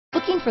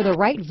Looking for the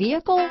right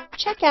vehicle?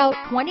 Check out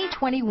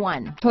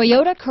 2021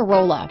 Toyota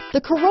Corolla. The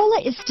Corolla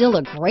is still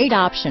a great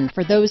option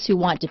for those who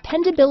want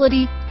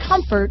dependability,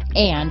 comfort,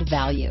 and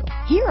value.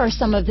 Here are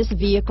some of this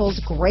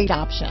vehicle's great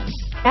options: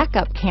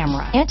 backup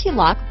camera,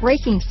 anti-lock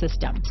braking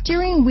system,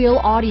 steering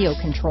wheel audio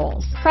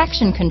controls,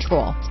 traction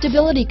control,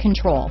 stability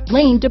control,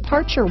 lane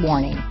departure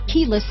warning,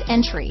 keyless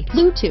entry,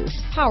 Bluetooth,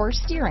 power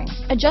steering,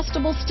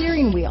 adjustable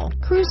steering wheel,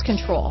 cruise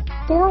control,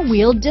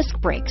 four-wheel disc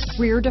brakes,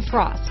 rear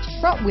defrost,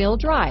 front-wheel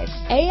drive,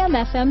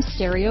 AM/FM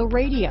stereo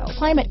radio,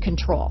 climate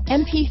control,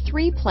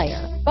 MP3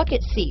 player,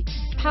 bucket seats,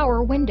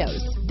 power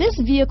windows. This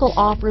vehicle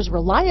offers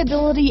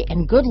reliability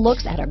and good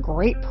looks at a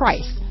great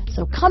price.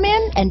 So come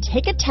in and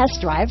take a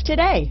test drive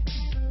today.